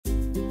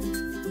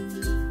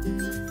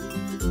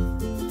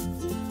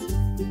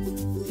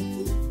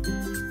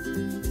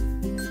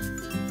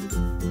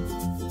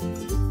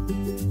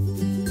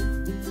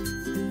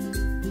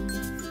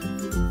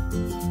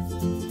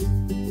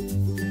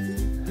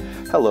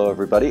Hello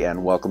everybody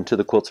and welcome to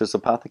the Quilters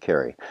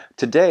Apothecary.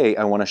 Today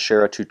I want to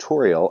share a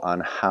tutorial on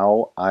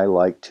how I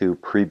like to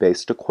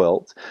pre-baste a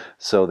quilt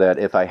so that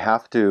if I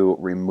have to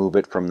remove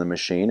it from the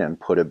machine and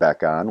put it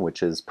back on,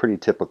 which is pretty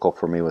typical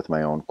for me with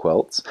my own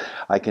quilts,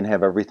 I can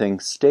have everything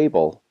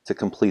stable to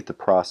complete the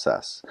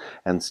process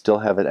and still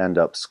have it end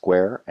up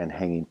square and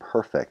hanging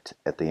perfect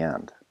at the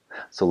end.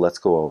 So let's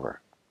go over.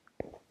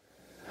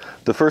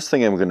 The first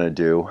thing I'm going to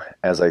do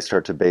as I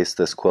start to baste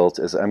this quilt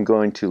is I'm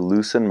going to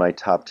loosen my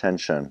top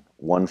tension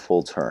one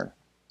full turn.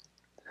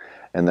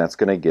 And that's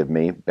going to give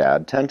me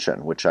bad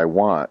tension, which I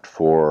want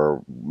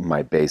for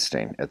my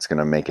basting. It's going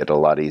to make it a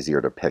lot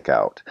easier to pick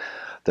out.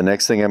 The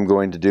next thing I'm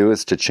going to do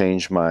is to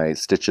change my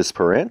stitches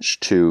per inch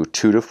to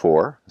 2 to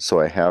 4. So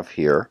I have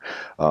here,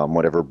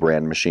 whatever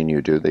brand machine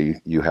you do,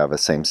 you have a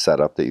same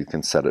setup that you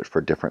can set it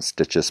for different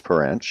stitches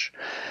per inch.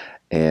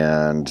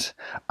 And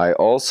I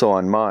also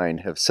on mine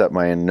have set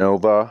my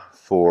ANOVA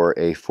for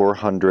a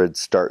 400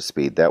 start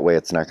speed. That way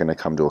it's not going to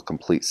come to a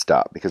complete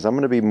stop because I'm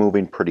going to be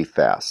moving pretty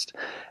fast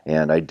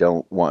and I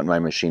don't want my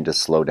machine to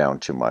slow down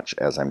too much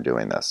as I'm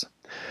doing this.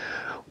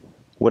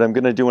 What I'm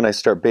going to do when I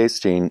start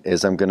basting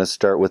is I'm going to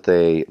start with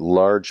a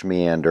large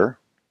meander,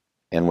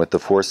 and with the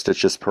 4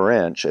 stitches per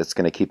inch it's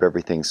going to keep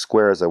everything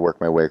square as I work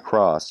my way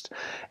across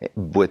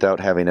without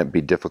having it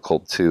be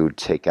difficult to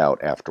take out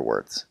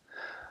afterwards.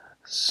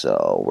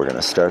 So we're going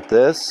to start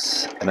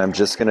this, and I'm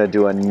just going to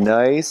do a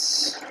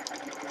nice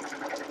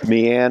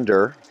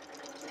meander,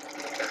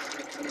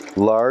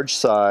 large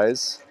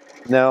size.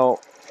 Now,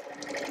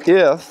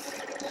 if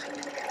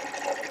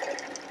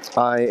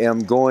I am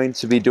going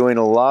to be doing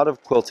a lot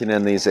of quilting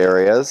in these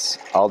areas,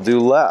 I'll do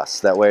less.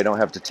 That way I don't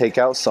have to take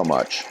out so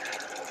much.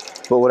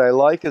 But what I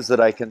like is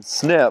that I can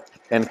snip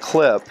and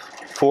clip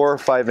 4 or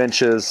 5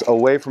 inches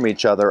away from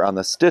each other on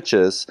the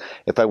stitches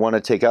if I want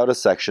to take out a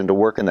section to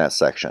work in that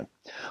section.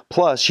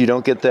 Plus, you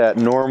don't get that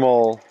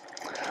normal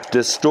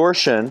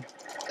distortion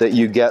that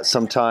you get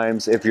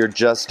sometimes if you're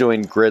just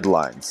doing grid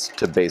lines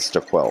to baste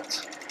a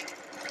quilt.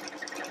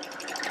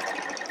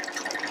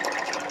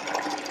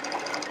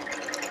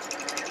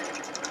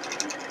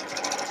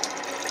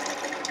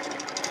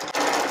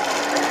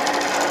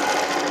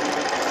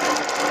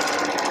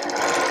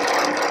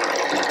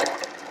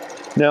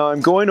 Now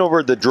I'm going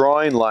over the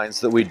drawing lines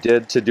that we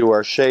did to do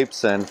our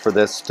shapes in for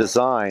this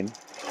design,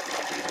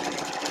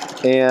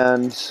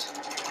 and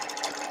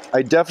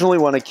I definitely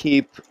want to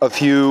keep a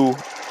few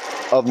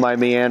of my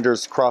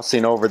meanders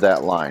crossing over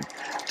that line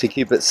to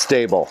keep it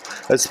stable,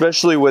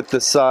 especially with the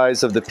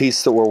size of the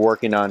piece that we're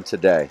working on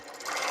today.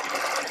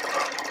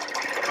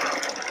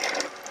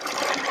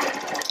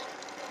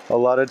 A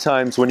lot of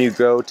times when you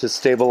go to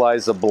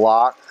stabilize a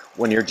block,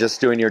 when you're just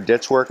doing your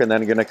ditch work and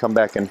then going to come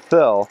back and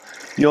fill,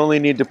 you only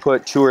need to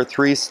put 2 or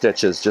 3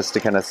 stitches just to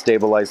kind of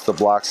stabilize the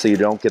block so you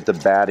don't get the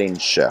batting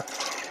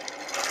shift.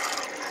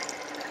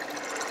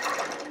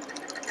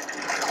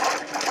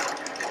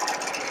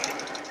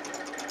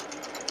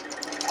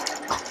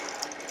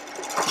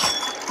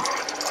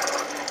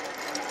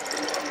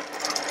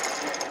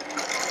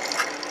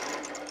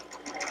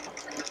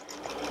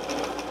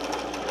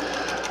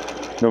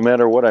 No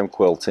matter what I'm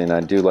quilting, I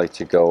do like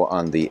to go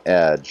on the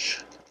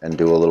edge and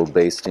do a little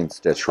basting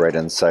stitch right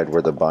inside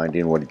where the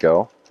binding would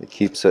go. It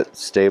keeps it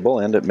stable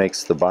and it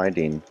makes the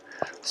binding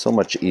so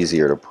much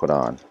easier to put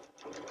on.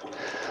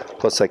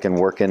 Plus I can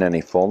work in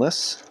any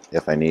fullness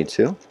if I need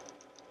to.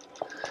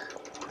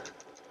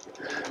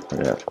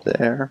 Right up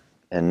there.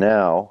 And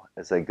now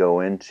as I go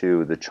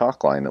into the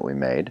chalk line that we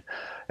made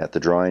at the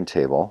drawing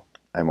table,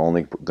 I'm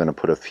only going to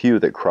put a few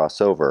that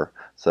cross over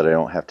so that I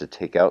don't have to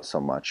take out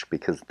so much,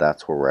 because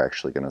that's where we're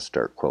actually going to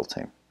start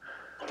quilting.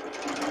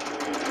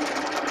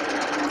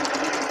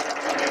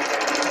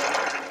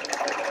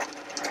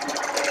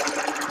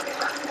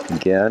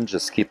 Again,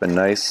 just keep a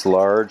nice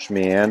large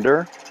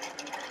meander.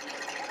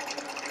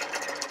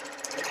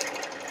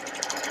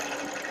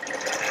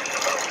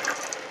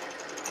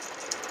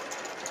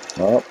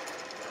 Up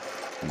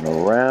and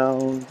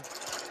around.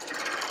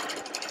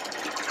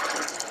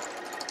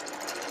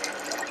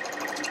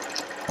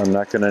 I'm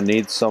not going to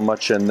need so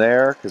much in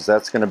there because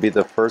that's going to be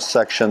the first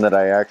section that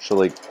I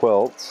actually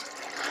quilt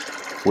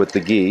with the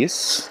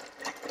geese.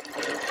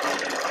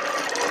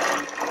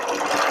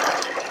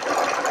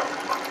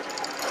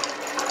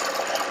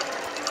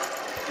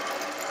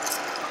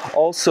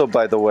 Also,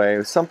 by the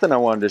way, something I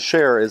wanted to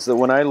share is that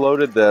when I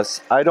loaded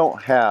this, I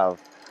don't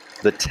have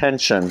the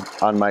tension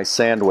on my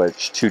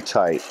sandwich too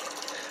tight.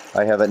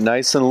 I have it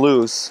nice and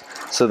loose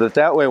so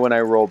that way when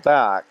I roll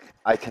back,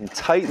 I can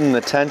tighten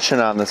the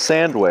tension on the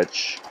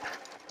sandwich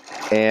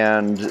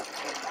and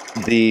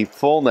the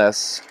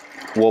fullness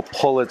will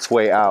pull its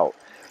way out.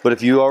 But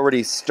if you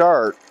already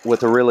start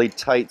with a really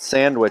tight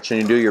sandwich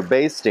and you do your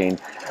basting,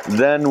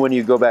 then when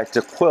you go back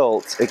to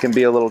quilt, it can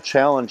be a little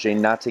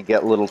challenging not to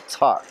get little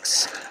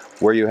tucks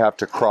where you have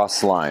to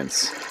cross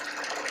lines.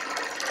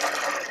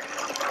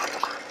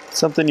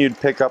 Something you'd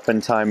pick up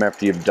in time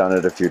after you've done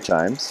it a few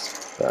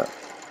times, but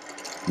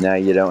now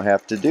you don't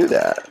have to do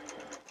that.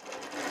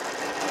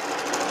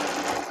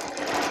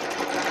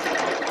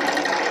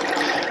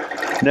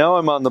 Now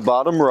I'm on the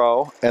bottom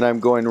row and I'm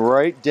going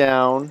right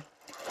down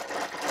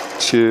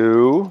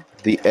to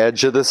the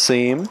edge of the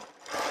seam.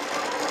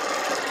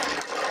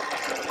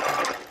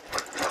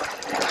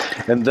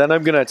 And then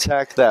I'm going to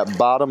tack that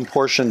bottom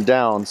portion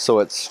down so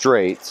it's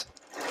straight.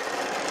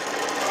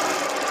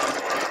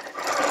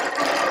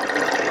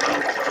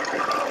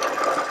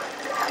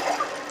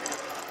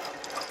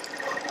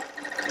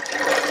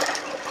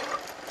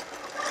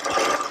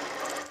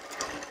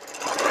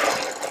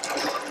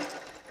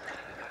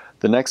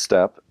 The next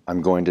step,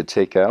 I'm going to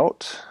take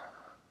out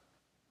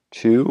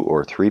 2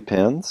 or 3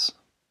 pins.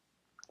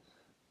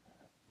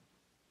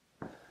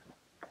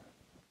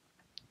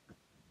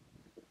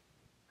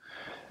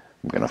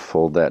 I'm going to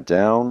fold that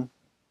down,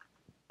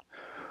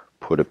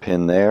 put a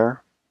pin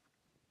there,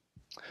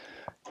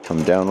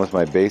 come down with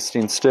my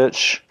basting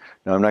stitch.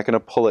 Now I'm not going to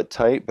pull it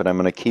tight, but I'm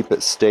going to keep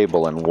it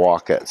stable and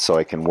walk it so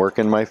I can work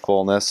in my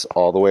fullness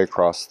all the way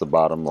across the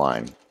bottom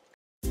line.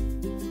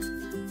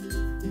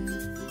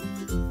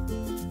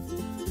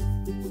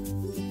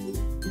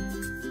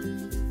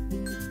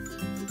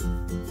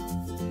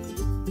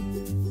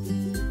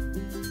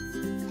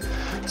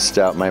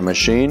 Stop my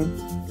machine,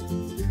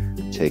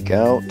 take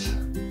out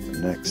the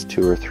next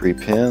 2 or 3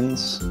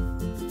 pins,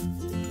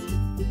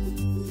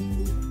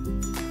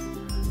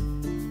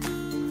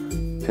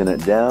 pin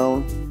it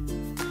down,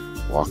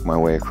 walk my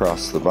way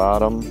across the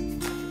bottom.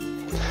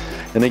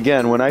 And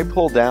again, when I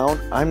pull down,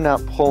 I'm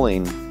not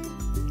pulling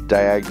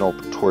diagonal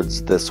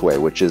towards this way,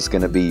 which is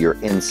going to be your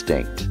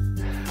instinct.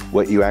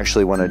 What you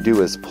actually want to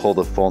do is pull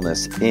the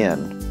fullness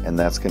in, and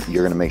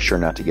you're going to make sure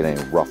not to get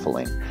any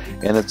ruffling.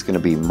 And it's going to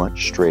be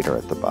much straighter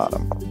at the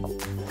bottom.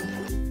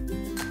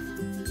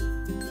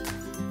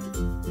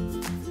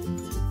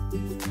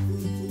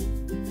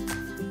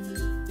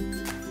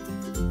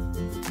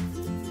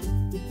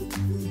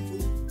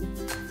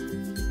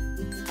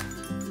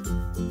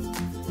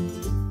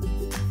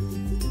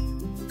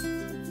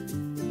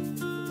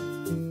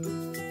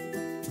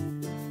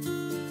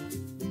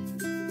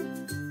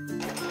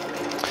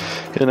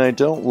 And I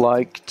don't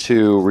like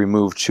to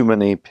remove too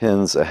many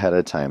pins ahead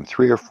of time.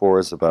 3 or 4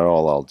 is about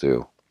all I'll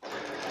do.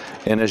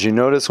 And as you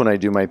notice when I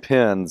do my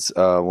pins,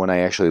 when I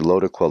actually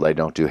load a quilt, I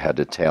don't do head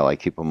to tail. I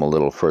keep them a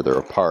little further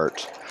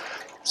apart.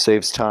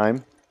 Saves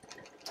time.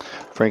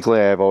 Frankly,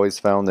 I've always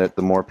found that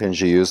the more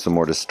pins you use, the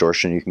more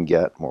distortion you can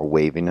get, more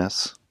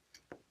waviness.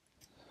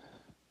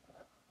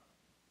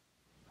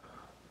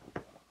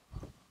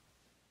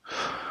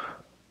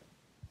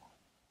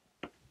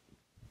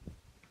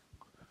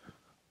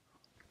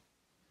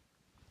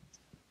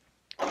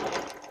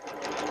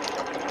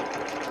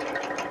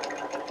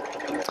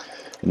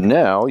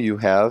 Now you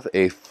have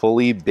a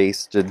fully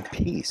basted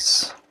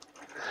piece.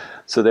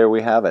 So there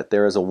we have it.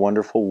 There is a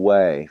wonderful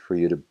way for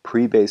you to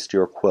pre-baste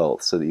your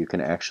quilt so that you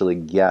can actually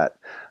get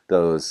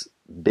those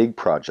big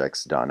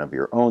projects done of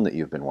your own that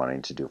you've been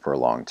wanting to do for a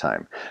long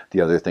time.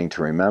 The other thing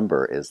to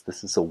remember is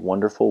this is a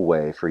wonderful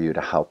way for you to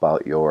help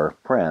out your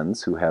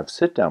friends who have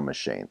sit-down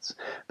machines,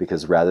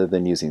 because rather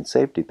than using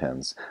safety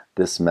pins,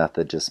 this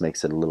method just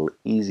makes it a little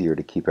easier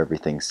to keep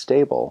everything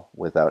stable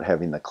without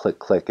having the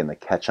click-click and the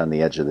catch on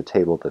the edge of the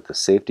table that the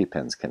safety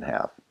pins can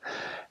have.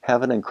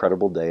 Have an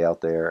incredible day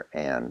out there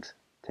and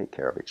take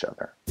care of each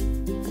other.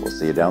 We'll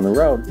see you down the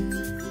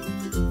road.